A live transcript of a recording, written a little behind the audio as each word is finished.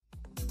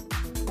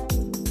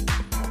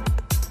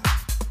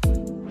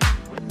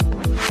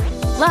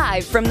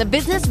Live from the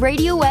Business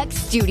RadioX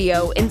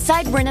studio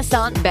inside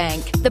Renaissance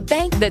Bank, the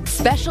bank that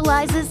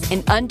specializes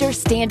in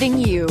understanding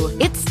you.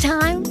 It's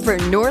time for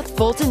North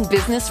Fulton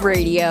Business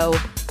Radio.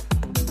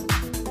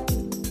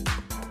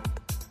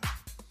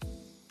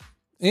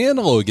 And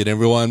hello again,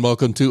 everyone.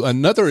 Welcome to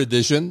another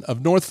edition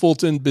of North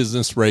Fulton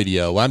Business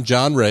Radio. I'm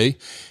John Ray,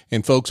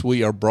 and folks,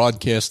 we are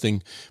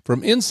broadcasting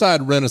from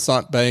inside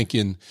Renaissance Bank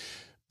in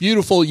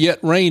beautiful yet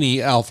rainy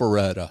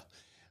Alpharetta.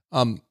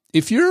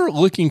 If you're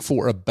looking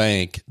for a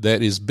bank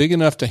that is big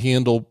enough to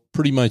handle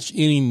pretty much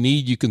any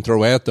need you can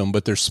throw at them,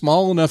 but they're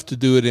small enough to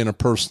do it in a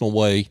personal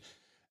way,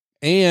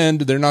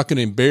 and they're not going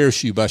to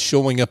embarrass you by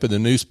showing up in the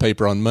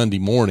newspaper on Monday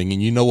morning,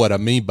 and you know what I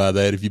mean by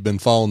that if you've been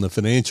following the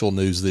financial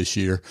news this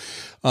year,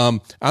 I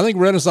think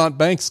Renaissance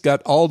Bank's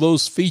got all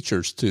those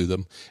features to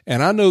them,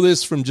 and I know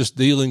this from just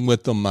dealing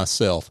with them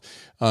myself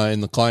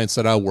and the clients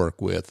that I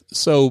work with.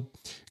 So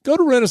go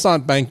to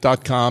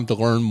renaissancebank.com to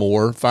learn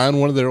more,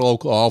 find one of their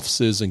local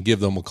offices, and give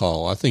them a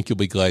call. I think you'll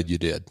be glad you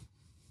did.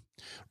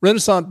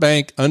 Renaissance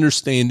Bank,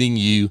 understanding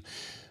you,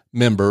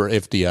 member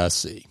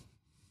FDIC.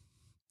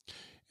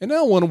 And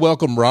now I want to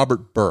welcome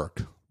Robert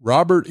Burke.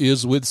 Robert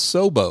is with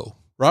Sobo.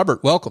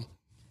 Robert, welcome.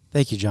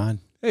 Thank you,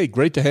 John. Hey,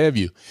 great to have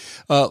you.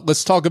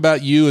 Let's talk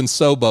about you and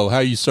Sobo. How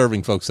are you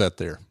serving folks out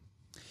there?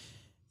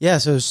 Yeah,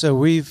 so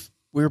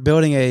we're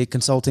building a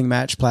consulting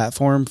match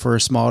platform for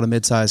small to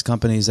mid-sized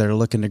companies that are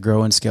looking to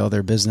grow and scale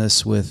their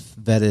business with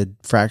vetted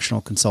fractional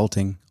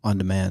consulting on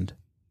demand.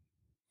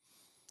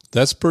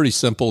 That's pretty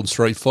simple and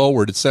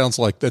straightforward. It sounds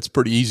like that's a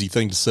pretty easy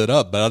thing to set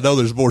up, but I know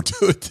there's more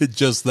to it than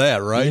just that,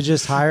 right? You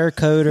just hire a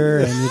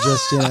coder and you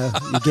just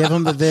you give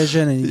them the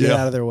vision and you get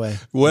out of their way.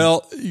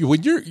 Well,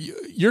 when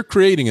you're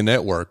creating a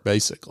network,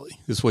 basically,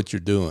 is what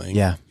you're doing.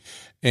 Yeah,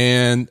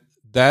 and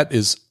that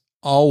is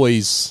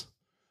always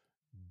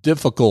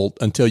difficult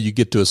until you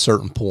get to a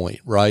certain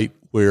point, right?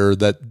 Where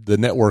the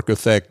network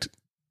effect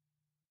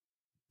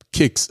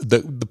kicks,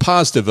 the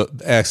positive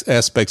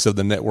aspects of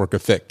the network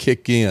effect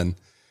kick in,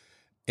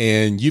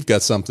 and you've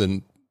got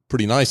something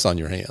pretty nice on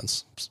your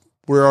hands.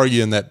 Where are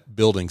you in that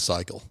building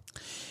cycle?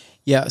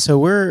 Yeah, so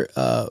we're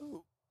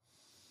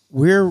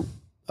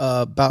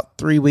about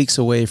 3 weeks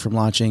away from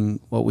launching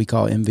what we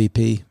call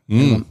MVP,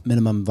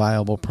 minimum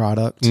viable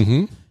product.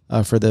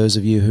 Mm-hmm. For those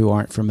of you who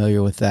aren't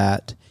familiar with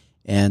that.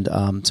 And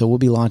so we'll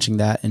be launching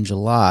that in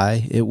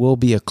July. It will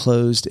be a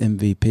closed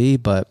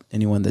MVP, but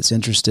anyone that's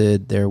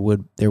interested, there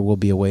will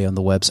be a way on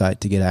the website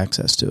to get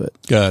access to it.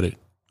 Got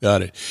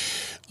it.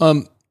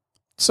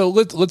 So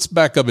let's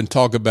back up and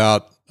talk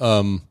about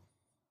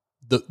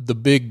the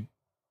big,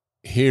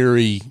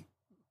 hairy,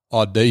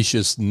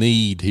 audacious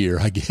need here,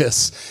 I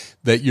guess,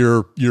 that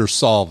you're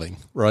solving,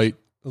 right?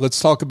 Let's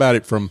talk about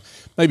it from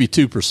maybe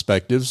two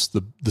perspectives: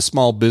 the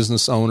small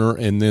business owner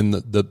and then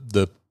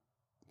the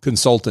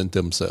consultant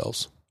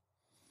themselves.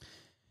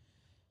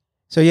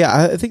 So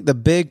yeah, I think the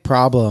big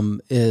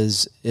problem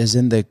is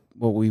in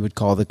what we would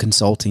call the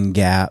consulting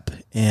gap,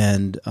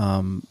 and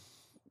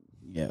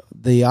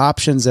the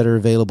options that are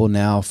available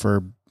now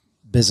for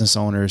business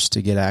owners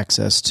to get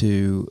access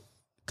to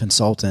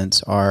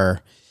consultants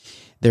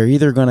they're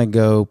either going to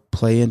go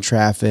play in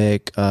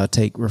traffic,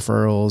 take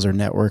referrals or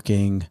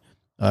networking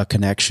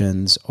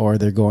connections, or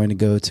they're going to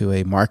go to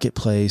a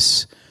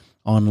marketplace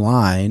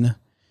online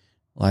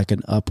like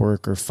an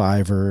Upwork or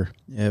Fiverr,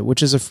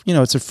 which is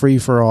it's a free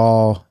for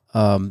all.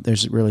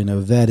 There's really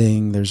no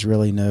vetting. There's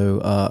really no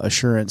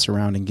assurance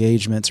around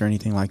engagements or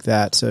anything like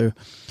that. So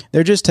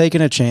they're just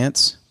taking a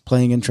chance,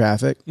 playing in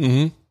traffic.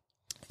 Mm-hmm.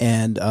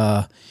 And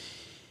I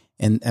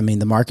mean,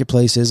 the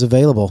marketplace is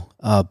available,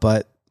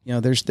 but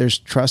there's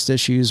trust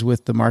issues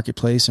with the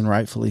marketplace, and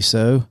rightfully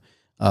so.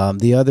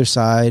 The other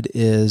side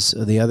is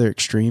the other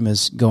extreme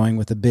is going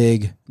with a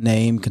big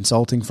name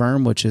consulting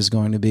firm, which is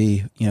going to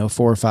be, $4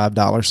 or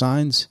 $5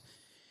 signs,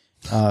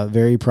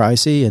 very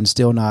pricey and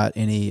still not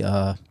any,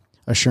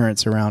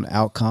 assurance around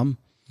outcome.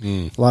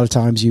 A lot of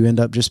times you end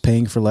up just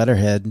paying for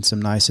letterhead and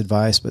some nice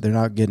advice, but they're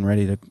not getting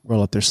ready to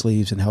roll up their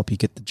sleeves and help you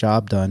get the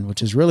job done,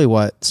 which is really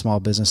what small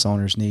business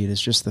owners need,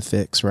 is just the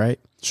fix, right?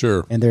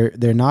 Sure. And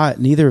they're not,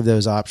 neither of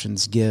those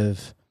options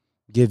give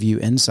you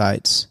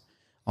insights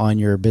on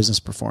your business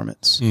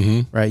performance,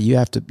 right? You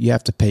have to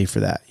pay for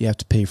that. You have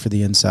to pay for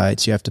the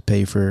insights. You have to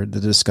pay for the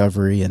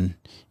discovery and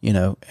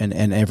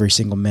every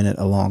single minute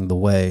along the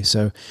way.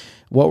 So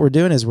what we're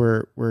doing is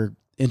we're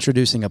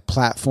introducing a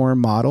platform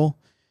model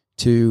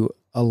to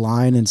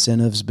align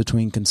incentives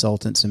between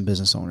consultants and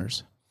business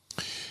owners.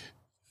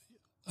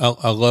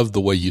 I love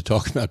the way you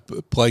talk about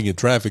playing in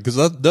traffic, because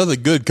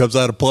nothing good comes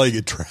out of playing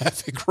in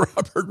traffic,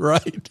 Robert,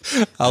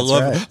 right? I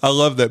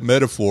love that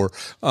metaphor.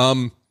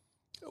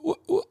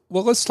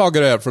 Well, let's talk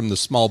it out from the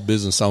small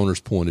business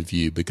owner's point of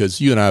view,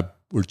 because you and I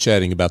were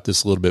chatting about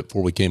this a little bit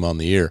before we came on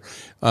the air.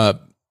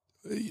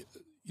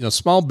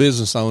 Small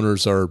business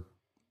owners are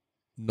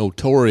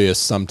notorious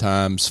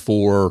sometimes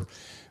for,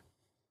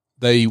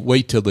 they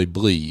wait till they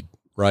bleed,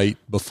 right,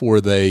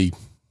 before they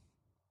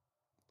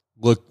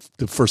look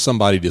for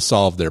somebody to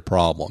solve their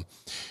problem.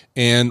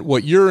 And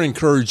what you're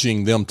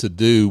encouraging them to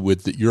do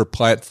with your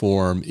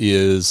platform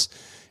is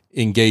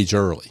engage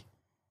early?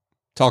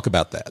 Talk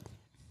about that.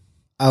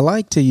 I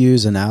like to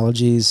use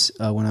analogies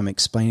when I'm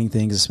explaining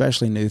things,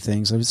 especially new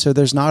things. So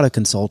there's not a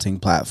consulting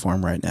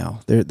platform right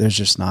now. There's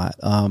just not.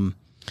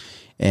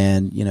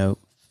 And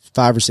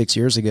 5 or 6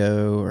 years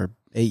ago or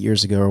 8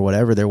 years ago or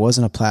whatever, there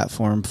wasn't a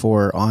platform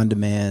for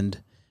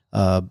on-demand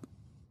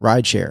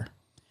rideshare.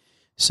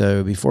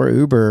 So before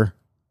Uber,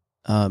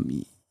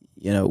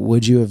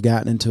 would you have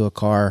gotten into a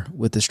car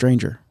with a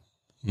stranger?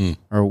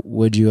 Or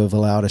would you have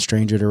allowed a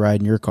stranger to ride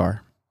in your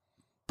car?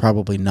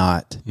 Probably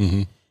not.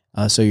 Mm-hmm.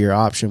 So your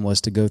option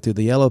was to go through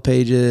the yellow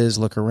pages,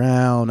 look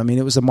around. I mean,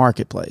 it was a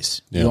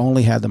marketplace. Yeah. You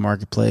only had the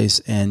marketplace,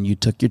 and you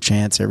took your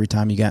chance every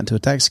time you got into a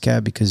taxi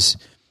cab because,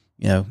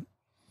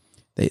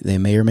 they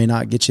may or may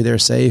not get you there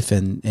safe,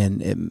 and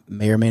it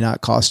may or may not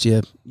cost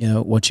you,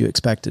 what you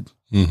expected.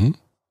 Mm-hmm.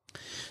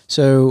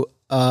 So,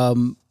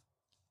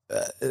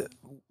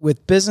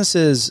 with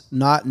businesses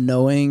not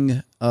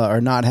knowing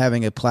or not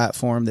having a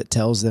platform that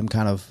tells them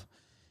kind of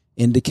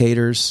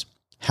indicators,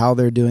 how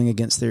they're doing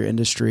against their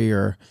industry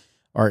or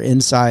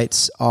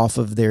insights off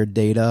of their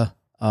data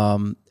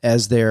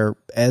as they're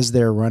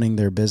running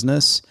their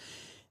business,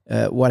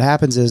 what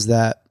happens is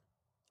that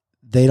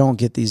they don't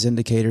get these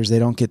indicators. They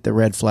don't get the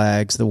red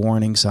flags, the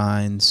warning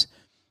signs,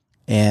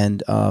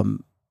 and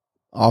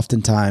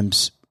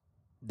oftentimes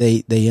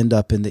they end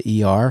up in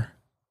the ER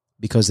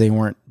because they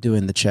weren't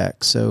doing the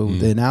check. So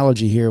the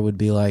analogy here would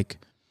be like,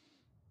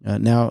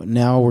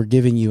 now we're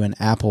giving you an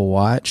Apple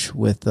Watch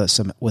with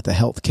a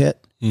health kit.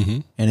 Mm-hmm.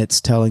 And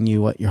it's telling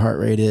you what your heart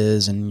rate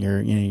is and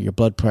your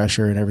blood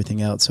pressure and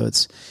everything else. So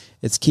it's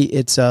key.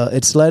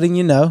 It's letting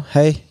you know,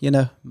 hey,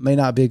 may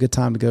not be a good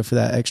time to go for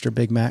that extra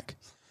Big Mac.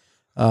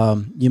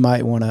 You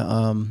might want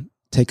to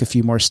take a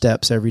few more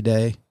steps every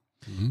day.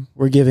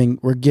 Mm-hmm.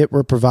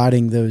 We're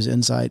providing those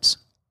insights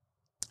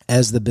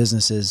as the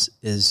business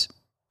is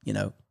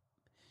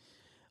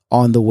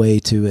on the way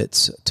to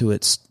its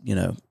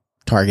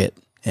target,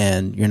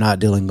 and you're not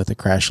dealing with a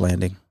crash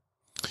landing.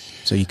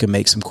 So you can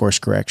make some course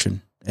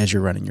correction as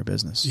you're running your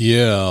business.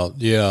 Yeah.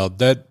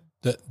 That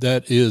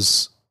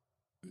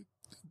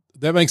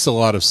makes a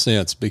lot of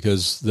sense,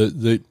 because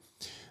the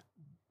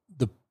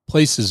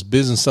places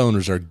business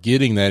owners are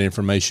getting that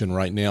information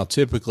right now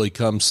typically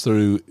comes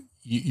through,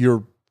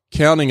 you're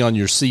counting on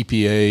your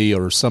CPA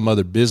or some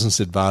other business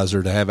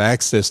advisor to have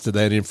access to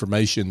that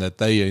information that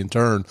they in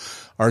turn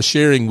are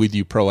sharing with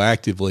you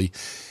proactively.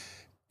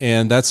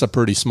 And that's a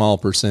pretty small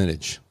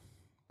percentage,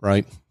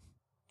 right?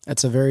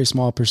 That's a very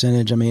small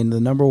percentage. I mean, the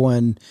number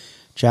one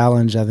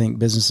challenge I think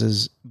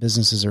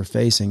businesses are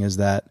facing is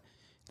that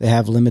they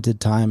have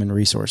limited time and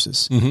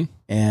resources. Mm-hmm.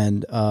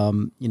 And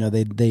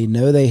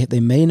they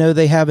may know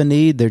they have a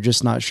need, they're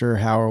just not sure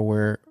how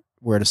or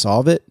where to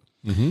solve it.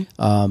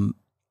 Mm-hmm.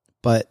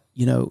 But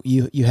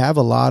you have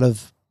a lot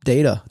of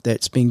data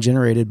that's being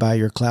generated by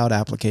your cloud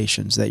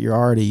applications that you're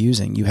already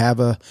using. You have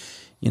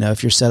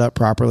if you're set up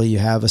properly, you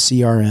have a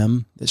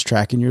CRM that's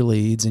tracking your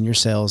leads and your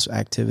sales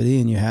activity,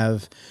 and you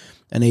have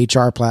an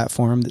HR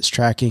platform that's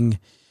tracking,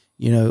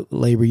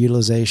 labor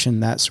utilization,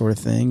 that sort of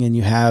thing. And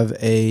you have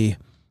a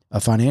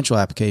financial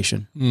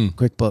application,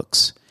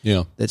 QuickBooks,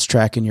 that's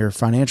tracking your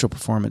financial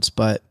performance.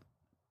 But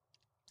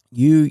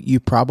you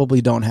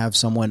probably don't have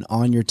someone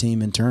on your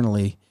team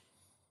internally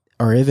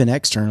or even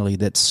externally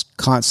that's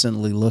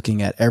constantly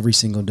looking at every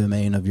single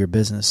domain of your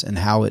business and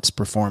how it's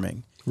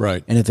performing.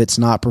 Right. And if it's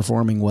not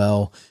performing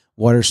well,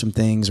 what are some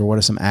things or what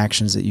are some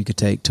actions that you could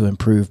take to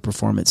improve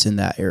performance in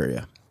that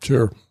area?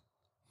 Sure.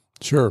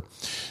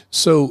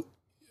 So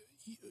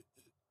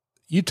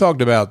you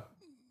talked about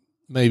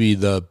maybe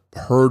the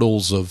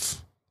hurdles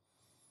of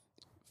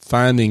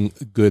finding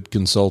good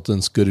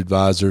consultants, good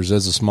advisors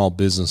as a small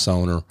business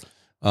owner.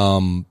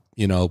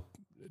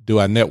 Do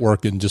I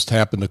network and just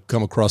happen to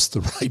come across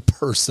the right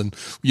person,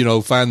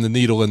 find the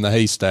needle in the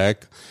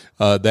haystack,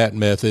 that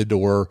method,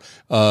 or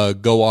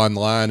go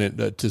online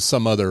to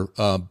some other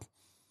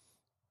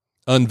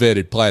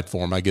unvetted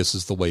platform, I guess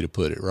is the way to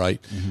put it,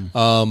 right?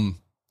 Mm-hmm.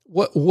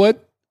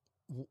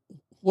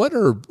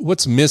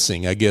 What's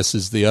missing, I guess,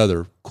 is the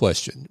other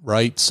question,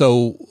 right?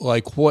 So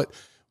like we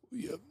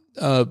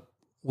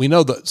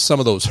know that some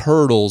of those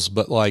hurdles,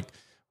 but like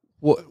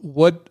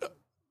what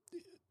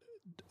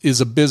is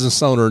a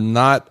business owner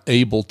not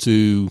able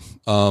to,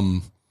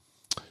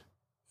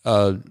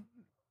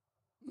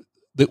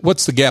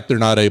 what's the gap they're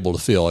not able to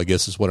fill, I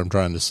guess is what I'm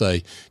trying to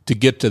say, to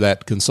get to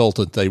that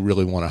consultant they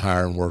really want to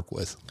hire and work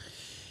with?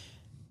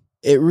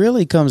 It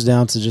really comes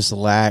down to just a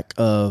lack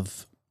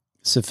of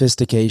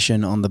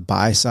sophistication on the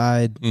buy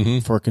side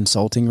for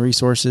consulting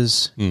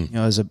resources.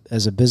 As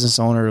a business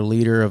owner or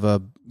leader of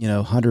a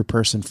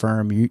 100-person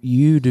firm,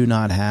 you do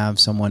not have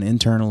someone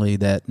internally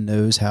that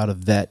knows how to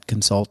vet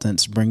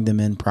consultants, bring them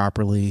in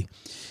properly,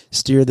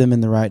 steer them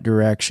in the right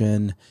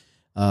direction,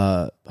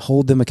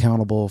 hold them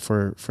accountable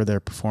for their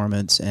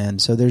performance.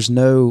 And so there's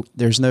no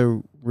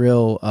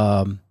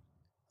real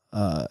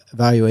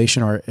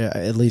evaluation, or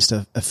at least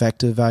a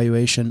effective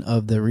evaluation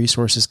of the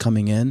resources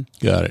coming in.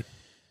 Got it.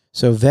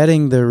 So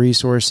vetting the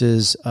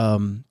resources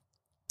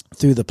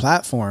through the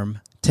platform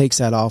takes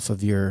that off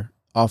of your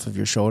off of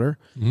your shoulder.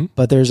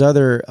 But there's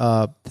other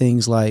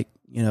things like,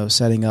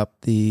 setting up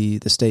the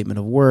statement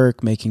of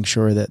work, making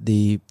sure that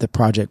the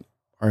project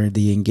or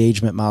the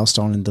engagement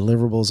milestone and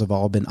deliverables have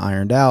all been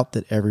ironed out,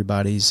 that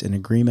everybody's in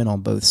agreement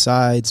on both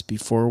sides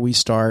before we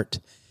start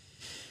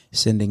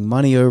sending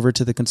money over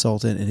to the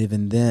consultant, and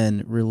even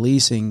then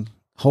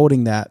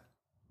holding that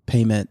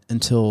payment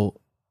until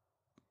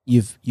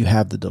you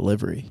have the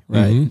delivery,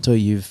 right? Until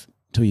you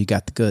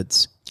got the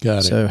goods. Got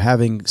it. So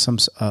having some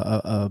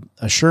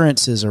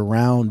assurances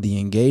around the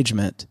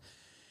engagement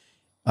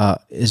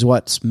is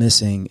what's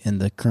missing in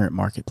the current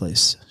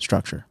marketplace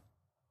structure.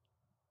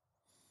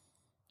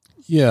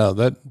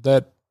 Yeah,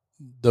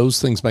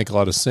 those things make a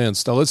lot of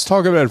sense. Now let's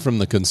talk about it from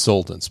the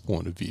consultant's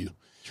point of view.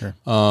 Sure.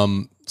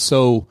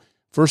 So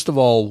first of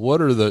all,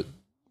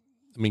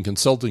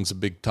 consulting's a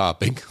big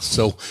topic.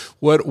 So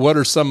what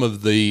are some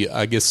of the,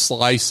 I guess,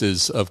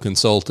 slices of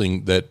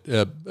consulting that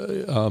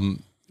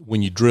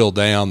when you drill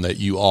down that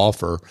you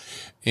offer,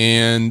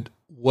 and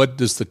what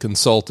does the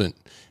consultant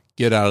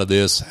get out of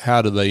this?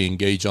 How do they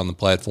engage on the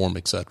platform,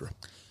 et cetera?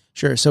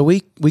 Sure. So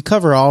we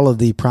cover all of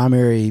the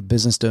primary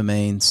business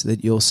domains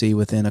that you'll see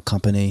within a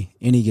company,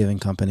 any given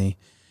company,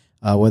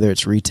 whether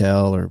it's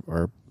retail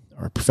or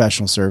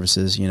professional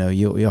services.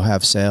 You'll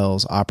have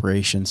sales,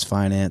 operations,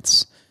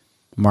 finance,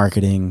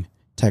 marketing,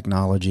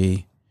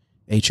 technology,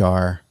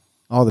 HR,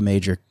 all the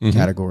major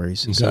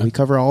categories. Okay. So we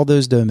cover all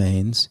those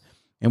domains,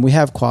 and we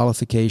have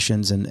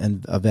qualifications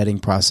and a vetting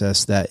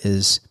process that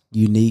is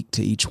unique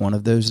to each one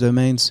of those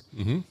domains.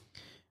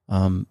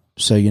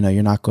 So,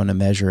 you're not going to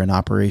measure an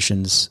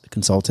operations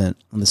consultant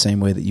in the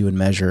same way that you would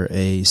measure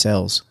a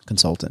sales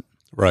consultant.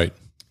 Right.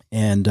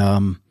 And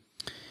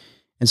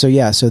so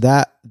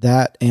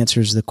that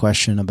answers the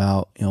question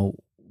about,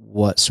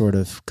 what sort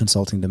of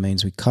consulting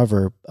domains we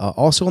cover.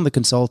 Also on the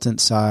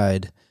consultant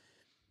side,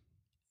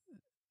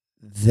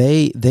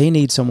 they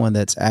need someone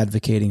that's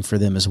advocating for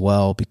them as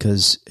well,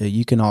 because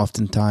you can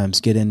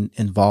oftentimes get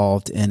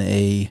involved in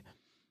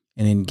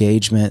an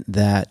engagement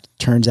that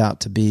turns out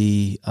to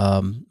be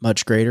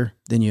much greater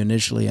than you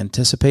initially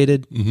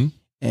anticipated.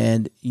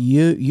 And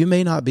you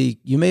may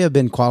have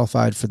been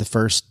qualified for the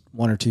first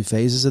one or two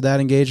phases of that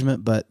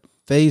engagement, but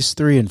phase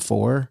 3 and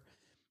 4,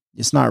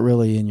 it's not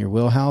really in your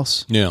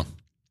wheelhouse. Yeah.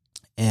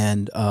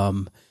 And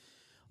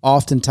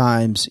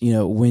oftentimes,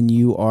 when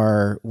you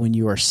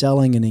are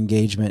selling an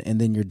engagement and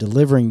then you're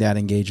delivering that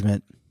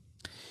engagement,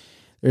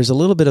 there's a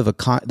little bit of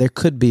there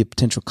could be a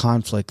potential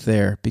conflict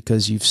there,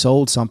 because you've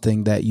sold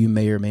something that you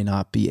may or may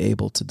not be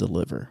able to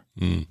deliver.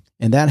 And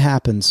that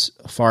happens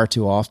far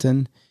too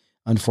often,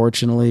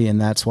 unfortunately.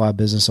 And that's why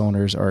business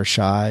owners are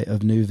shy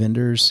of new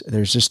vendors.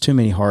 There's just too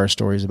many horror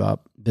stories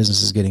about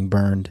businesses getting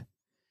burned.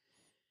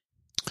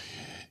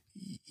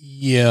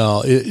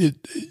 Yeah.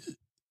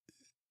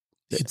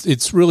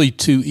 It's really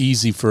too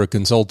easy for a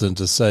consultant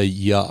to say,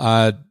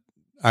 yeah,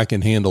 I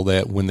can handle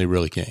that, when they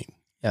really can't.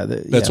 Yeah,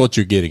 that's what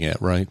you're getting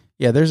at, right?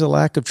 Yeah, there's a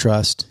lack of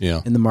trust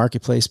in the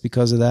marketplace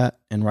because of that,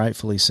 and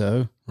rightfully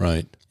so.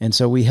 Right. And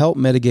so we help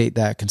mitigate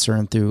that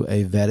concern through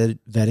a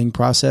vetting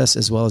process,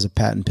 as well as a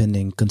patent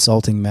pending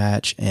consulting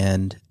match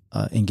and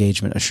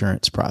engagement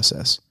assurance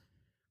process.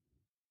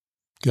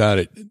 Got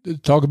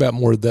it. Talk about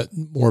more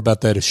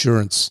about that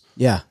assurance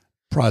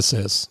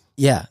process.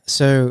 Yeah.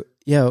 So,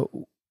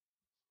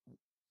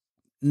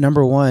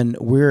 number one,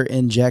 we're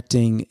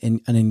injecting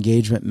an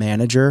engagement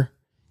manager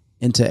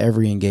into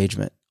every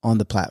engagement on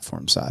the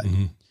platform side.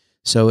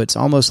 So it's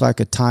almost like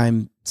a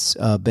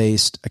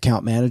time-based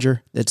account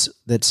manager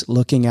that's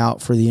looking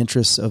out for the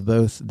interests of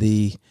both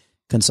the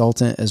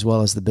consultant as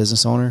well as the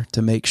business owner,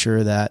 to make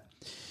sure that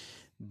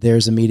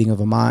there's a meeting of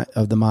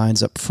the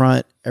minds up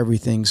front.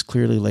 Everything's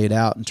clearly laid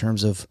out in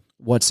terms of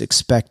what's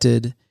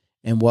expected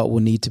and what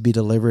will need to be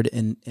delivered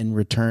in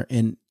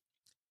return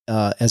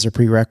as a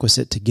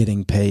prerequisite to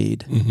getting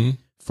paid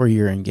for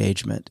your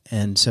engagement.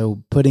 And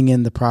so putting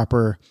in the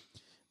proper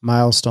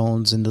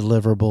milestones and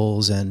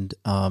deliverables,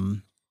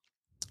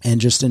 and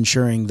just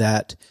ensuring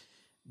that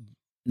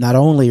not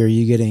only are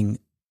you getting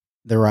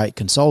the right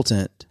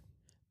consultant,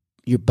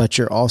 but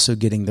you're also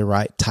getting the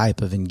right type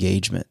of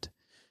engagement.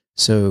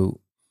 So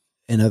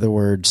in other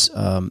words,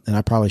 and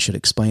I probably should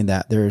explain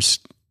that, there's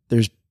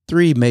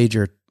 3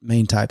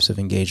 main types of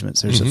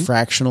engagements. There's a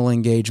fractional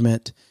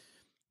engagement,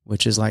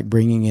 which is like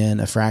bringing in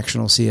a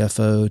fractional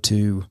CFO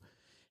to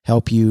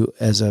help you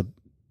as a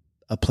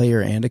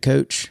player and a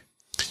coach.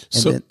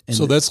 So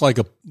that's like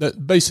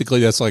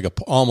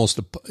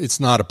it's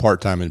not a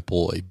part-time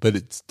employee, but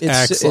it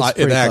acts like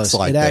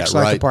that,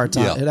 right? A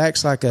part-time. Yeah. It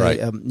acts like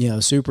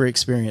a super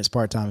experienced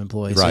part-time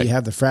employee. So you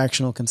have the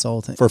fractional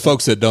consultant. For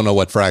folks that don't know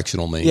what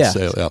fractional means.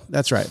 Yeah,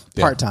 that's right.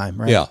 Part-time,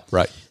 right? Yeah,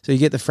 right. So you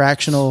get the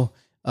fractional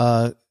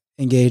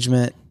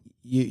engagement.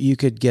 You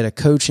could get a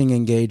coaching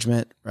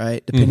engagement,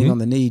 right? Depending on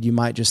the need, you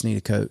might just need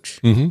a coach.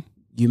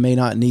 You may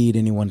not need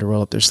anyone to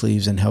roll up their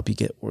sleeves and help you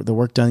get the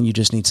work done. You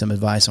just need some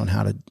advice on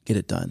how to get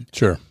it done.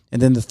 Sure.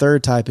 And then the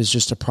third type is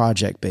just a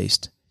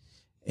project-based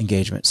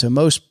engagement. So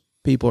most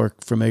people are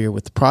familiar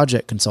with the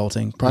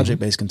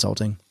project-based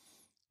consulting,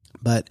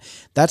 But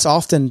that's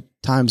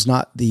oftentimes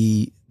not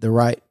the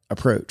right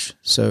approach.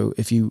 So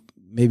if you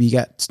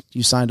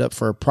signed up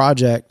for a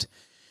project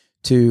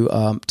to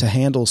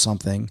handle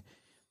something,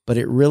 but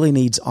it really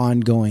needs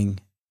ongoing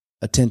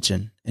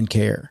attention and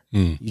care.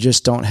 You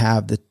just don't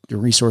have the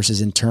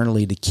resources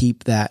internally to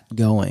keep that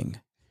going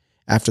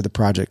after the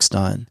project's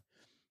done.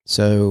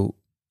 So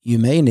you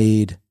may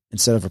need,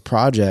 instead of a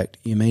project,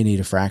 you may need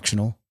a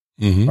fractional,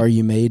 or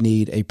you may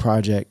need a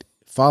project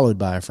followed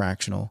by a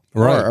fractional,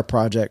 or a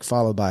project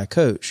followed by a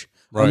coach,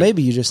 or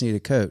maybe you just need a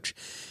coach.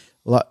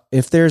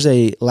 If there's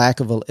a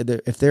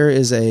if there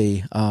is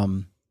a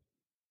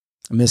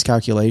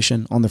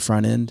miscalculation on the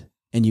front end,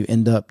 and you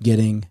end up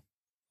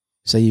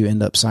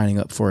signing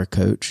up for a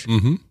coach,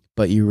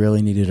 but you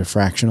really needed a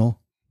fractional,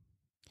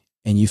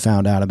 and you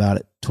found out about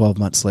it 12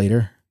 months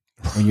later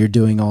when you're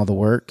doing all the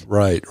work,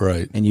 right,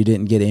 and you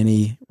didn't get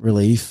any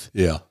relief,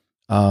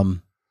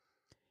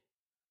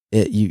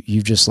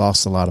 you've just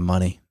lost a lot of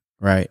money,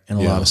 right, and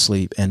a lot of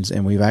sleep, and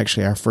we've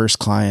actually, our first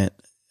client,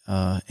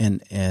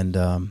 and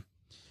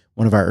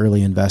one of our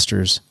early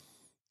investors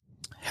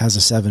has a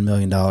 $7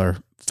 million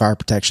fire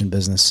protection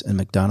business in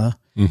McDonough,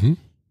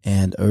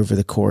 and over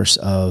the course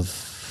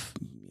of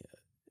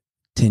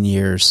 10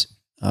 years,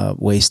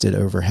 wasted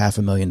over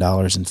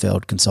 $500,000 in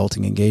failed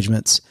consulting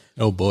engagements.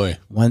 Oh boy.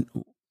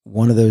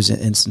 One of those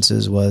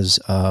instances was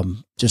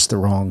just the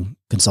wrong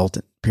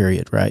consultant,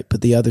 period, right?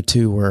 But the other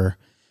two were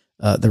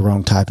the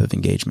wrong type of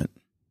engagement.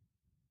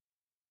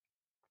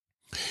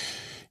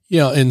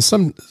 Yeah, and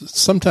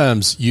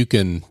sometimes you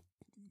can,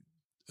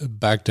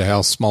 back to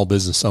how small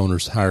business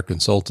owners hire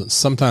consultants,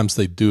 sometimes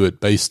they do it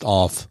based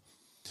off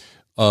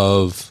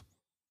of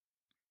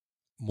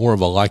more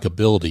of a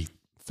likability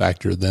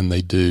factor than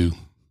they do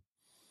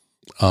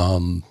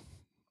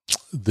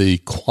the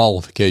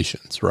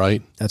qualifications,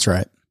 right? That's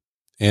right.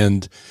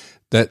 And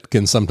that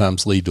can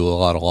sometimes lead to a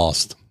lot of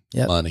lost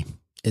money.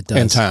 It does.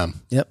 And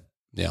time. Yep.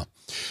 Yeah.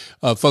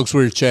 Folks,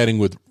 we're chatting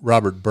with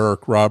Robert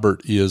Burke.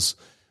 Robert is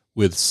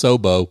with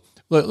Sobo.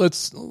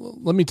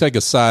 Let me take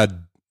a side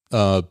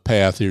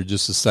path here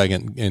just a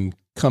second and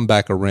come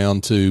back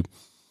around to,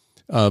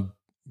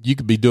 you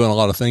could be doing a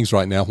lot of things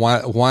right now.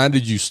 Why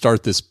did you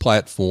start this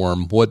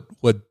platform? What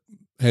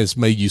has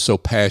made you so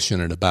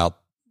passionate about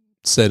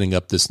setting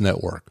up this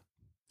network?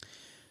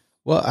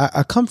 Well,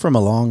 I come from a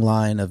long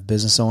line of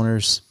business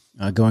owners,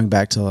 going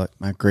back to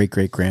my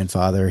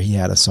great-great-grandfather. He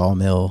had a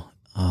sawmill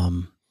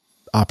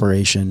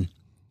operation,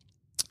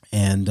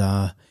 and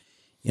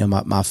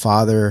my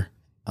father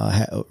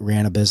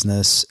ran a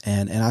business,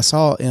 and I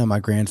saw my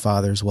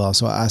grandfather as well.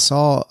 So I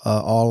saw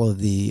all of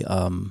the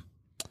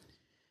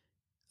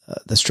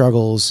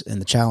struggles and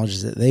the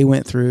challenges that they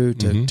went through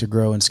to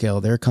grow and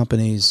scale their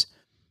companies.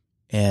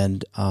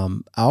 And I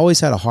always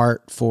had a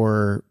heart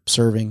for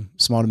serving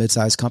small to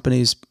mid-sized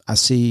companies. I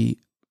see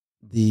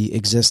the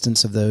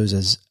existence of those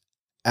as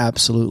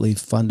absolutely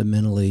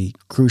fundamentally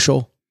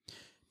crucial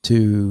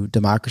to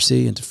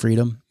democracy and to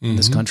freedom in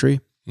this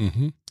country.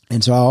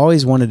 And so I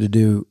always wanted to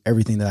do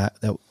everything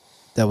that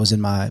was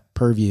in my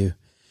purview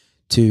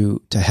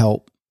to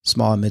help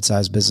small and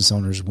mid-sized business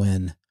owners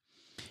win.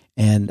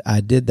 And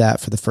I did that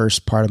for the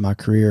first part of my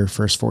career,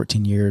 first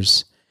 14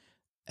 years,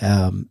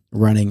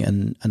 running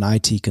an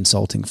IT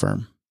consulting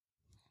firm.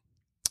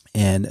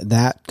 And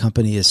that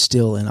company is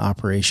still in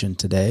operation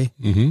today.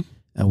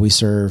 We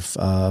serve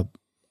a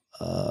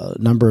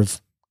number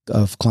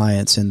of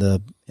clients in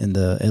the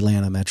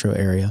Atlanta metro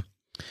area.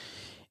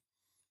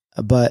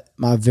 But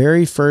my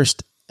very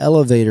first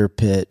elevator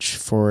pitch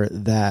for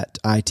that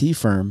IT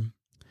firm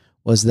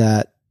was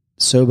that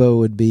Sobo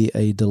would be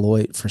a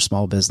Deloitte for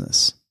small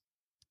business,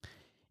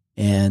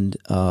 and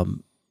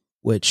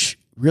which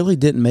really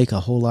didn't make a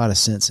whole lot of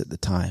sense at the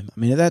time. I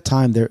mean, at that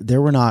time,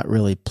 there were not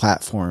really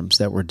platforms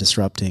that were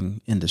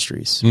disrupting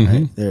industries.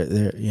 Right?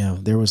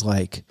 There was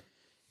like,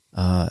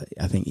 I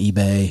think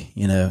eBay,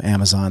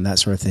 Amazon, that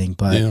sort of thing.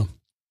 But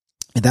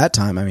at that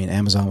time, I mean,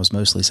 Amazon was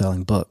mostly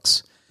selling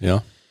books.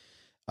 It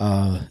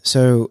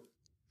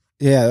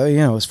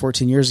was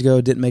 14 years ago.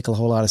 It didn't make a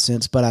whole lot of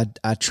sense, but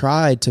I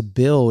tried to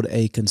build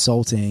a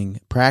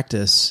consulting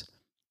practice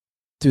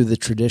through the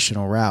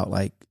traditional route,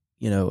 like,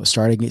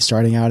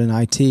 starting out in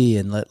IT,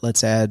 and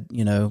let's add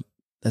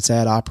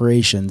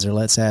operations, or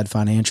let's add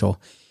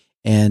financial.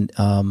 And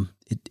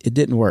it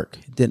didn't work.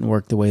 It didn't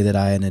work the way that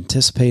I had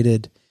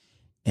anticipated.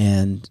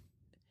 And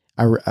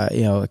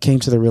I came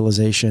to the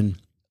realization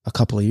a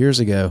couple of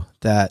years ago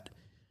that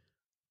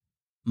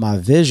my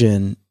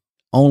vision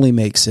only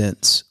makes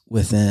sense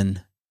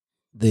within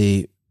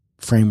the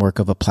framework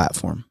of a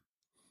platform.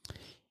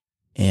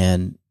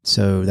 And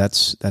so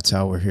that's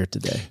how we're here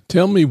today.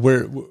 Tell me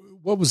what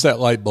was that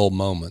light bulb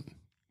moment?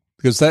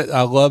 Because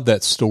I love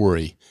that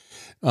story.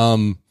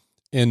 And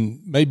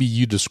maybe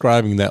you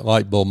describing that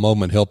light bulb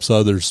moment helps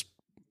others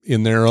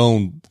in their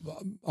own,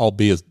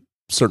 albeit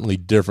certainly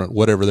different,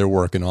 whatever they're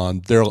working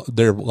on,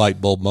 their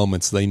light bulb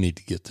moments they need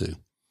to get to.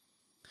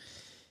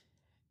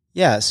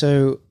 Yeah.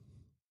 So,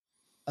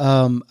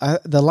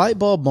 the light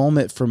bulb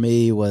moment for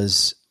me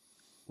was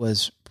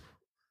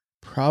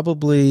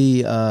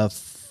probably,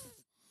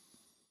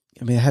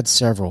 I mean, I had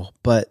several,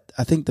 but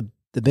I think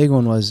the big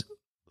one was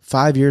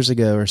 5 years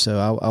ago or so.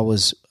 I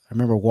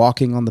remember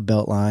walking on the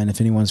Beltline.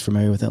 If anyone's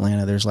familiar with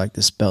Atlanta, there's like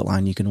this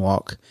Beltline you can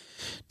walk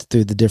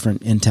through the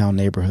different in-town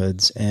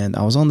neighborhoods. And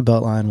I was on the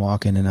Beltline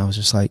walking, and I was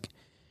just like,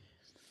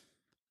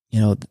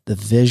 the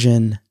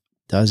vision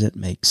doesn't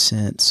make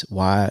sense.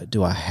 Why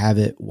do I have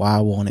it? Why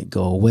won't it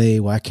go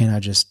away? Why can't I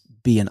just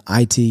be an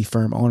IT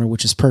firm owner,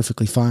 which is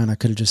perfectly fine. I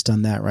could have just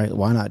done that, right?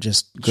 Why not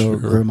just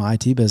grow my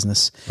IT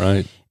business?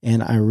 Right.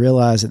 And I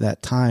realized at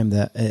that time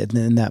that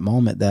in that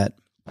moment that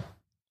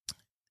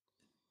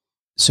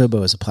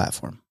Sobo is a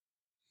platform.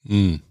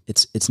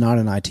 It's not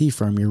an IT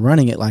firm. You're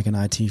running it like an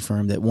IT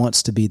firm that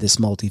wants to be this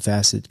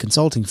multifaceted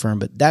consulting firm,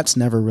 but that's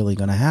never really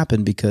going to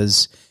happen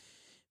because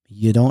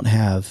you don't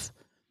have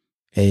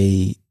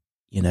a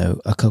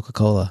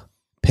Coca-Cola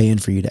paying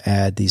for you to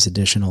add these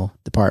additional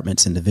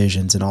departments and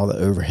divisions and all the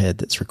overhead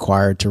that's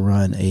required to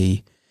run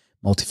a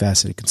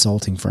multifaceted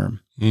consulting firm.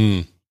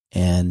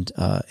 And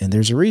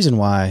there's a reason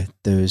why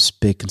those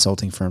big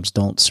consulting firms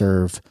don't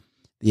serve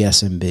the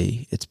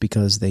SMB. It's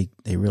because they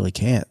really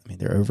can't. I mean,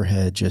 their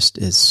overhead just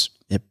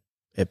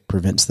it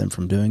prevents them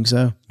from doing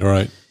so. All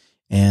right.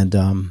 And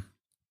so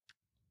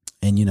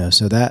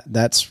that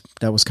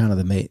was kind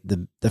of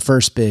the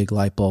first big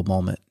light bulb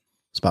moment.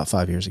 It's about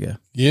 5 years ago.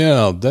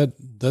 Yeah,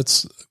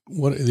 that's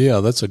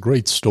a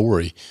great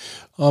story.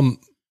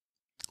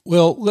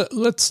 Well,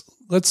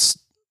 let's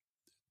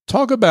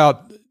talk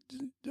about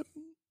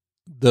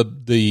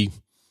the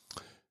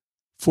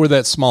for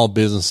that small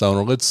business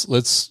owner.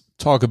 Let's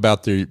talk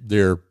about the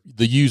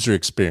user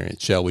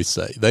experience, shall we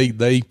say?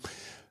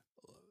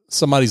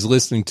 Somebody's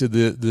listening to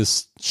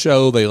this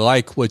show. They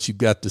like what you've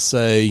got to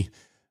say.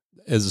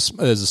 As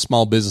a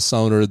small business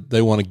owner,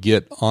 they want to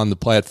get on the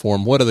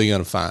platform. What are they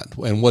going to find,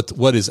 and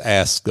what is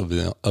asked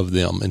of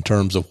them in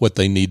terms of what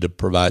they need to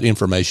provide,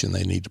 information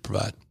they need to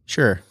provide?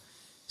 Sure.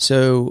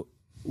 So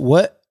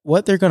what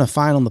they're going to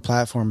find on the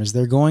platform is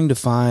they're going to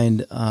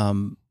find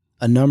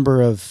a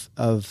number of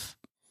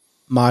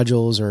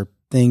modules or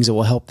things that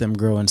will help them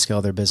grow and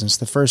scale their business.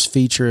 The first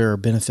feature or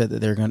benefit that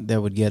they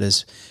would get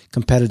is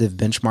competitive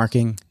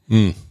benchmarking.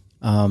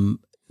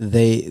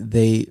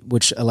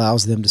 Which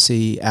allows them to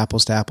see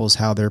apples to apples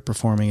how they're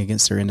performing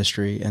against their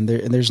industry, and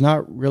there's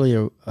not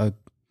really a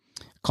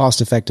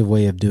cost-effective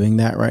way of doing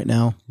that right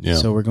now. Yeah.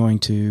 So we're going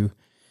to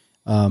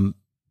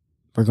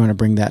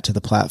bring that to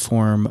the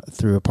platform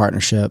through a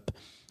partnership.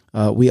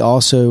 We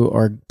also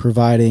are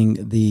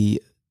providing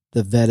the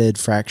vetted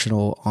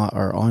fractional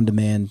or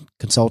on-demand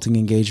consulting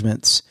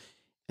engagements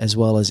as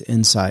well as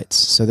insights.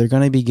 So they're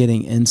going to be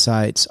getting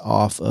insights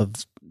off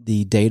of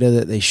the data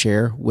that they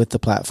share with the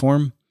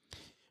platform,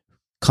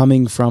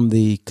 coming from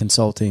the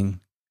consulting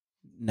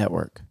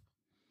network.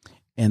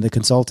 And the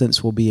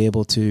consultants will be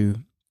able to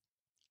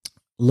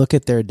look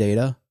at their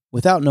data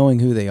without knowing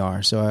who they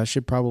are. So I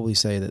should probably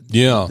say that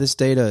this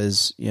data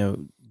is,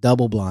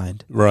 double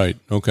blind. Right.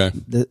 Okay.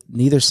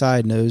 Neither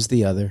side knows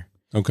the other.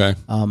 Okay.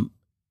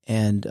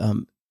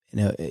 As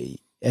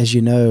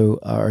you know,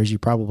 or as you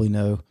probably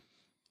know,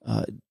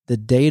 the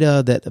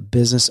data that a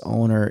business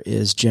owner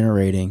is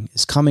generating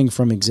is coming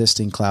from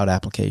existing cloud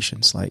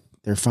applications, like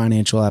their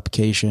financial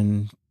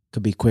application,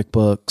 could be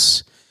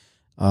QuickBooks.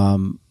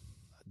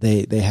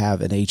 They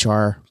have an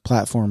HR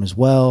platform as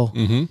well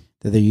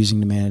that they're using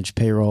to manage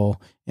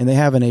payroll, and they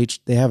have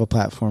a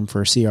platform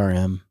for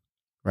CRM,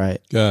 right?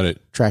 Got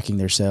it. Tracking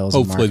their sales.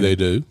 Hopefully they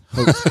do.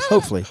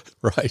 Hopefully.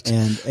 Right.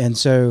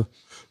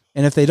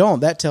 And if they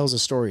don't, that tells a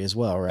story as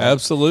well, right?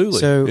 Absolutely.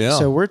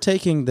 So we're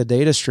taking the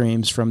data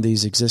streams from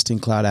these existing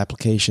cloud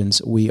applications.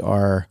 We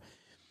are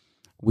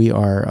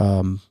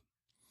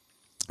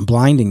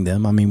blinding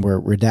them. I mean,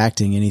 we're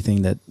redacting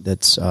anything that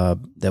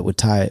would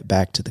tie it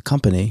back to the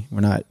company.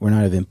 We're not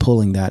even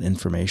pulling that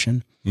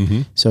information.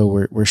 So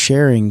we're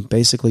sharing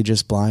basically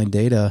just blind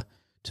data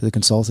to the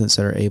consultants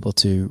that are able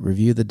to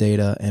review the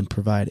data and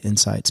provide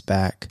insights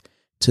back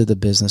to the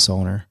business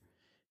owner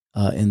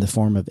in the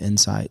form of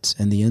insights.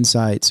 And the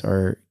insights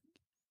are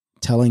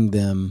telling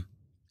them,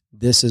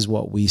 this is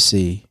what we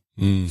see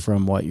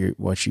from what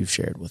you've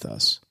shared with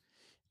us.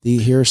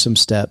 Here are some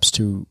steps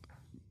to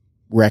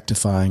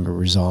rectifying or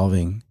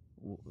resolving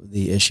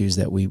the issues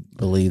that we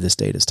believe this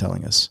data is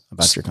telling us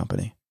about your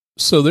company.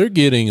 So they're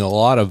getting a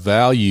lot of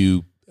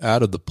value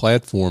out of the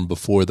platform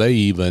before they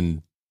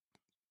even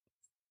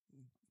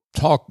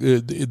talk.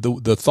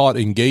 The thought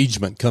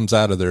engagement comes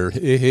out of their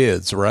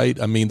heads,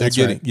 right? I mean,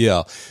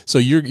 So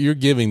you're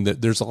giving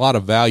that. There's a lot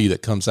of value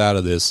that comes out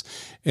of this.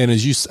 And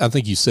I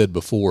think you said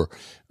before,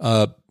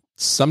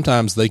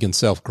 sometimes they can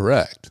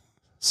self-correct.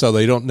 So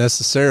they don't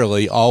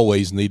necessarily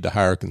always need to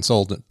hire a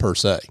consultant per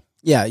se.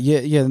 Yeah.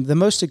 The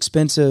most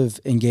expensive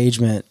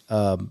engagement,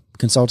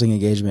 consulting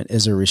engagement,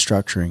 is a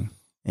restructuring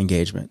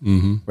engagement,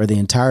 where the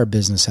entire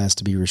business has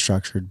to be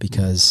restructured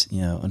because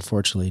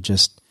unfortunately,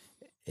 just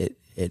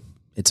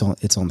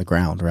it's on the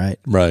ground, right?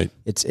 Right.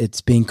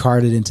 It's being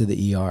carted into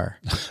the ER,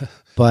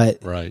 but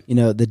right.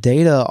 The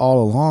data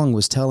all along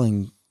was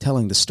telling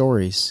the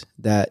stories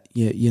that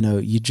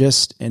you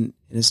just and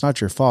and it's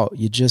not your fault.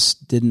 You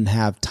just didn't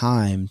have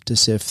time to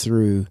sift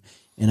through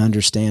and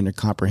understand or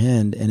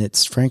comprehend. And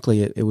it's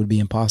frankly, it would be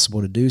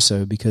impossible to do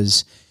so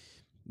because,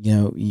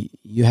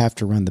 you have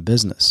to run the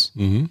business.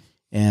 Mm-hmm.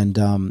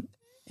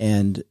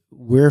 And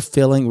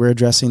we're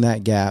addressing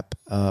that gap.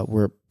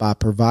 We're by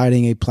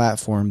providing a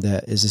platform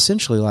that is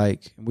essentially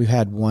like we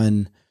have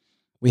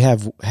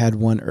had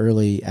one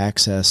early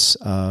access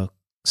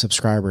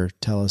subscriber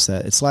tell us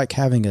that it's like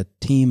having a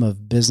team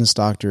of business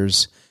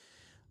doctors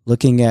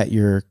looking at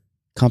your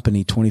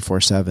company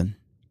 24/7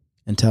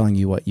 and telling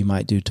you what you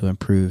might do to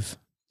improve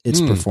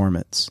its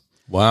performance.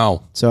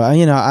 Wow. So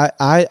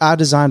I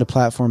designed a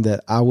platform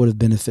that I would have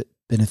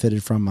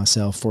benefited from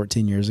myself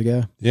 14 years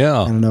ago.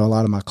 Yeah. And I know a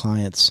lot of my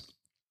clients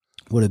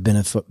would have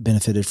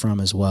benefited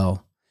from as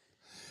well.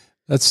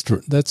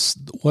 That's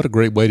what a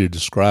great way to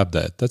describe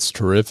that. That's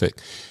terrific.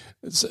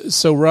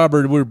 So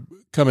Robert, we're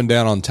coming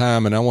down on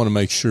time, and I want to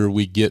make sure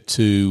we get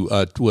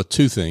to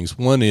two things.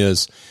 One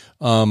is,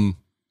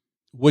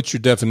 what's your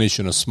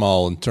definition of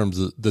small in terms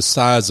of the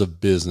size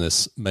of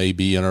business,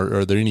 maybe, and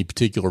are there any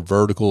particular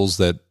verticals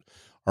that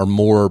are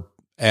more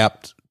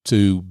apt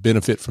to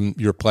benefit from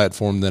your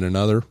platform than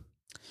another?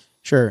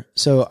 Sure.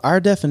 So our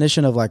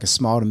definition of like a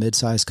small to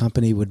mid-sized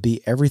company would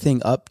be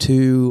everything up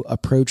to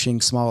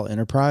approaching small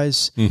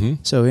enterprise. Mm-hmm.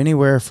 So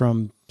anywhere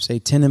from say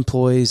 10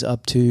 employees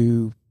up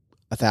to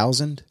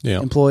 1,000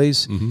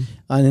 employees. Mm-hmm.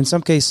 And in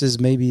some cases,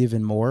 maybe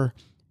even more.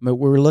 But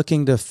we're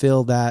looking to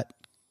fill that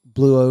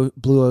blue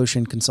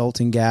ocean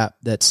consulting gap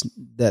that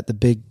the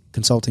big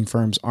consulting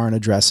firms aren't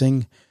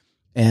addressing.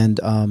 And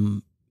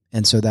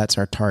so that's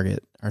our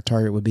target. Our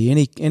target would be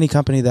any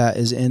company that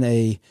is in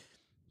a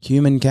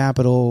human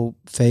capital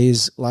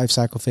life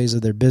cycle phase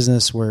of their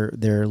business where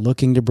they're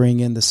looking to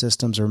bring in the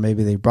systems, or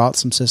maybe they brought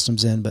some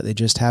systems in, but they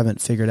just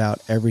haven't figured out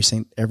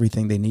everything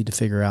they need to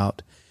figure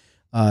out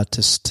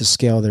to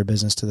scale their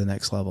business to the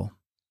next level.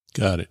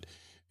 Got it.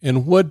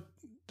 And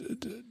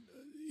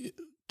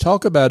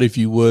talk about, if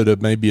you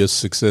would, maybe a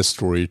success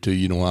story or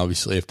two.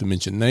 Obviously I have to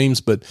mention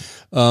names, but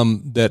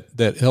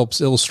that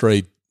helps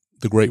illustrate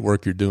the great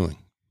work you're doing.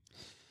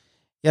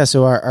 Yeah.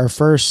 So our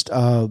first,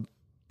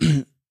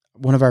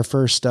 one of our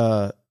first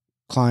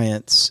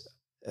clients,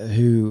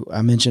 who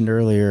I mentioned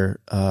earlier,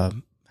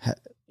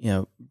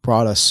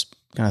 brought us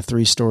kind of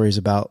 3 stories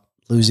about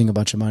losing a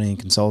bunch of money in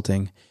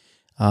consulting.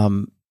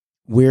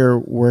 We're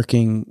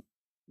working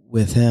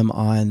with him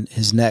on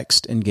his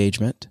next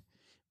engagement.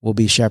 We'll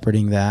be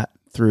shepherding that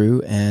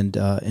through and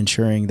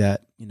ensuring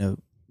that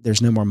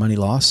there's no more money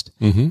lost.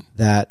 Mm-hmm.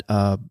 That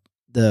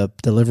the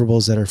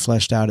deliverables that are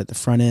fleshed out at the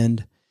front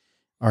end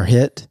are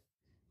hit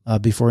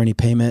before any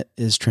payment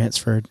is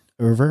transferred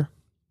over,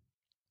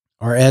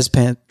 or as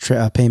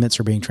payments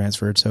are being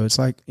transferred. So it's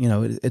like,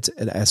 it's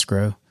an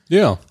escrow.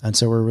 Yeah. And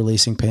so we're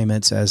releasing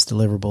payments as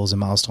deliverables and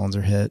milestones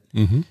are hit.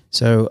 Mm-hmm.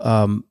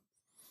 So,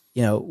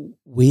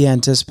 we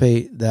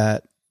anticipate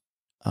that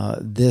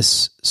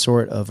this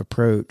sort of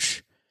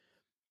approach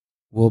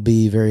will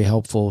be very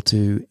helpful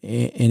to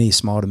any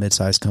small to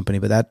mid-sized company,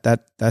 but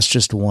that's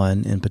just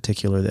one in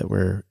particular that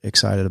we're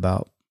excited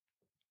about.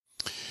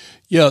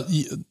 Yeah.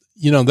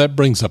 That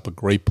brings up a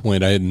great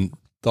point. I hadn't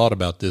thought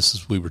about this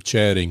as we were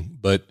chatting,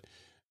 but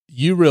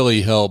you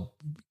really help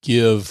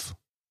give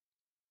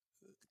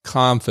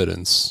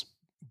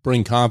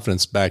bring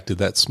confidence back to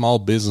that small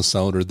business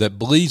owner that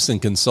believes in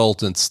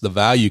consultants, the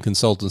value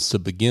consultants to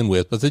begin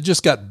with, but they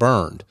just got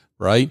burned,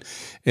 right?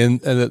 And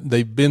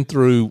they've been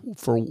through,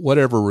 for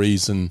whatever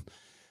reason,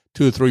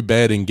 2 or 3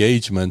 bad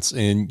engagements,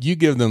 and you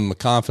give them the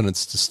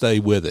confidence to stay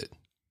with it.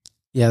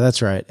 Yeah,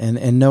 that's right.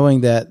 And knowing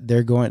that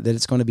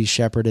it's going to be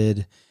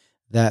shepherded,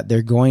 that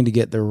they're going to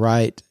get the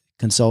right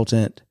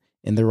consultant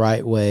in the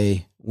right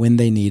way when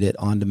they need it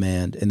on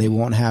demand, and they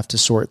won't have to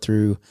sort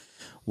through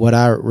what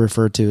I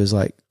refer to as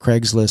like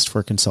Craigslist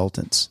for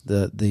consultants,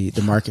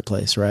 the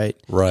marketplace, right?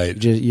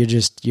 Right. You're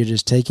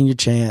just taking your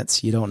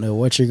chance. You don't know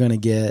what you're going to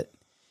get.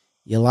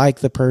 You like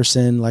the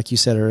person, like you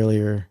said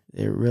earlier,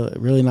 they're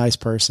really nice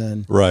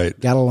person. Right.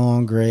 Got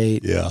along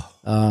great. Yeah.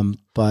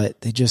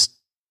 But they just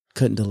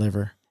couldn't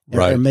deliver.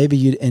 Right. Or maybe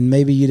you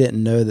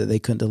didn't know that they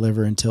couldn't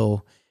deliver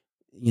until,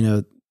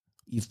 you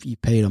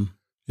paid them.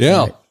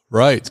 Yeah.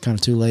 Right. It's kind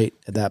of too late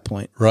at that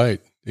point.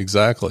 Right.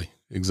 Exactly.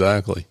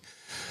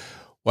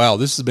 Wow,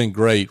 this has been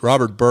great.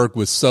 Robert Burke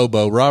with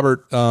Sobo.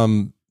 Robert,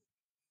 I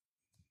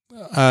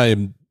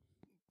am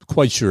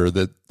quite sure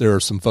that there are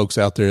some folks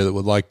out there that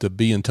would like to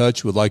be in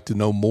touch, would like to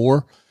know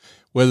more,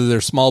 whether they're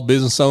small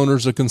business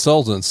owners or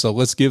consultants. So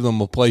let's give them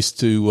a place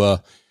to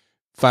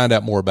find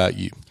out more about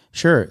you.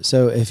 Sure.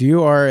 So if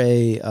you are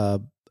a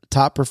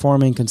top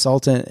performing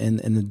consultant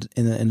in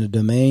a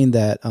domain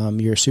that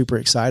you're super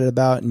excited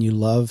about and you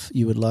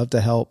would love to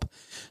help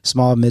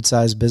small and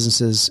mid-sized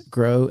businesses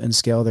grow and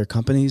scale their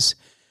companies,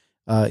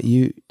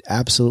 you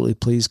absolutely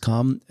please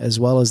come, as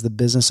well as the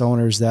business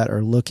owners that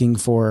are looking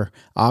for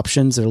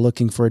options, they're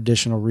looking for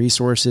additional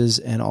resources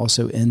and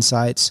also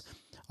insights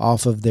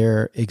off of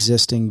their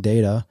existing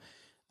data.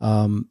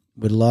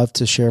 Would love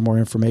to share more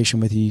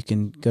information with you. You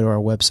can go to our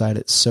website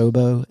at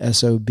Sobo,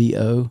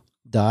 SOBO.ai.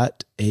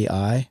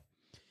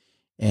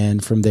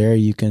 And from there,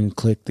 you can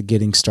click the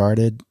Getting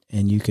Started,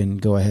 and you can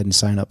go ahead and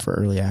sign up for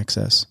early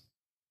access.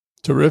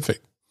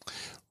 Terrific.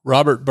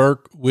 Robert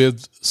Burke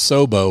with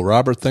Sobo.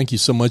 Robert, thank you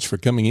so much for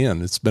coming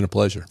in. It's been a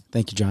pleasure.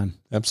 Thank you, John.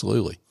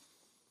 Absolutely.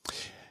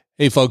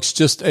 Hey, folks,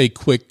 just a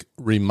quick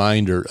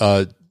reminder.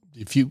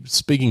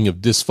 Speaking of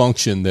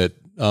dysfunction that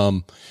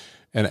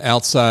an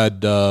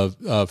outside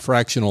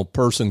fractional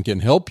person can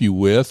help you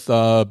with,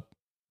 I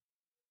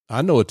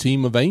know a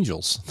team of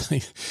angels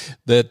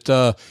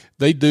that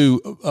they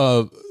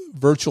do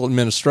virtual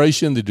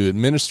administration, they do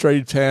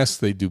administrative tasks,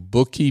 they do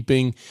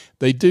bookkeeping,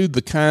 they do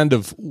the kind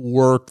of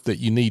work that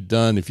you need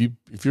done. If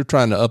you're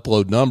trying to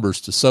upload numbers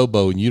to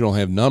Sobo and you don't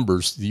have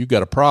numbers, you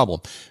got a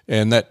problem,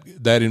 and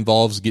that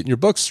involves getting your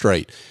books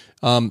straight.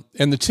 And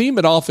the team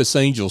at Office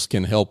Angels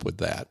can help with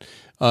that.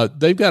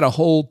 They've got a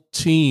whole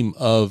team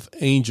of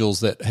angels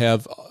that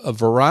have a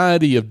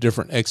variety of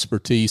different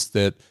expertise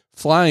that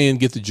fly in,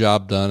 get the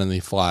job done, and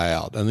they fly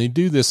out. And they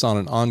do this on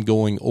an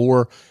ongoing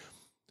or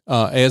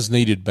as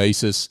needed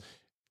basis.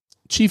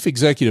 Chief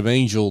Executive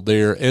Angel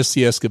there,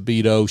 Esty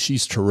Escobedo,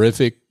 she's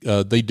terrific.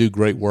 They do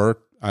great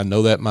work. I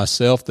know that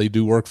myself. They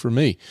do work for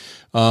me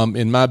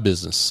in my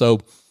business.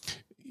 So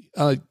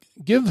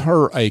give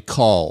her a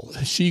call.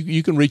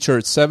 You can reach her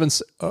at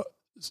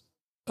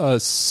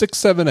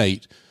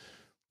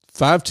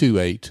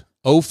 678-528-0500,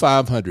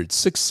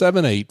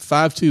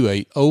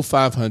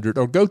 678-528-0500,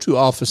 or go to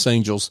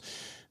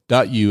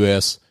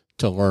officeangels.us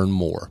to learn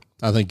more.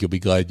 I think you'll be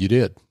glad you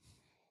did.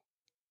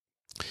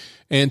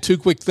 And two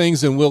quick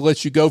things, and we'll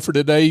let you go for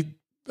today.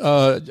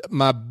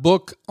 My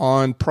book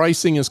on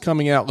pricing is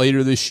coming out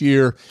later this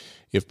year.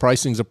 If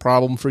pricing is a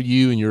problem for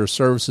you and you're a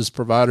services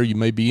provider, you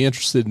may be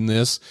interested in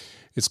this.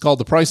 It's called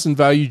The Price and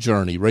Value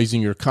Journey,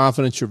 Raising Your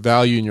Confidence, Your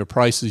Value, and Your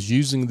Prices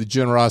Using the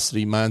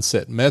Generosity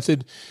Mindset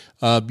Method.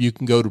 You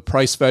can go to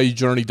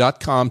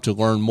pricevaluejourney.com to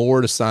learn more,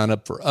 to sign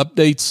up for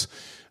updates,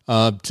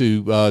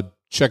 to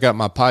check out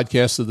my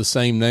podcast of the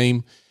same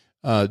name.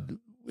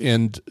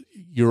 And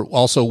you're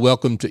also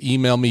welcome to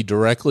email me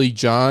directly,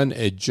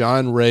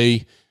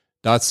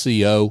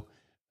 john@johnray.co,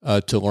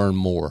 to learn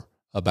more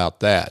about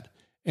that.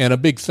 And a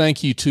big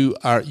thank you to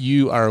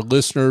our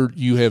listener.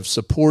 You have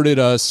supported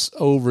us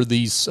over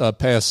these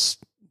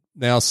past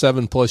now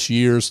 7+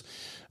 years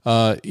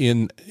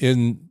in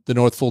the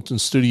North Fulton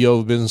studio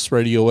of Business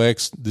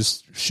RadioX.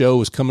 This show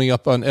is coming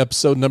up on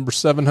episode number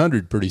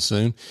 700 pretty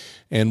soon,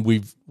 and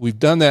we've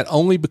done that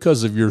only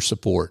because of your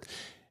support,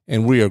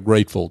 and we are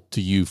grateful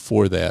to you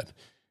for that.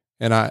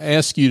 And I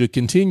ask you to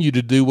continue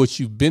to do what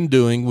you've been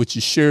doing, which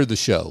is share the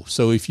show.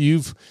 So if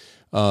you've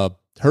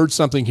heard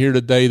something here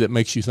today that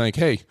makes you think,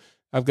 hey,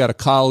 I've got a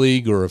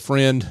colleague or a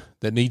friend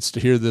that needs to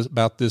hear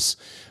about this,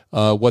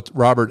 what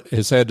Robert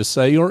has had to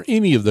say, or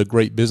any of the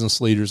great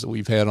business leaders that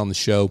we've had on the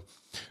show,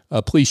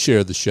 please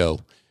share the show.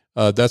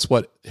 That's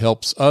what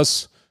helps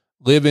us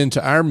live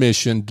into our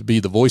mission to be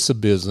the voice of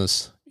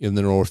business in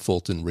the North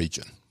Fulton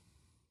region.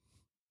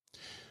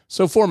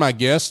 So for my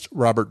guest,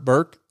 Robert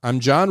Burke, I'm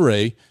John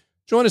Ray.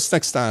 Join us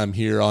next time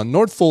here on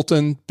North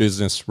Fulton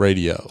Business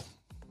Radio.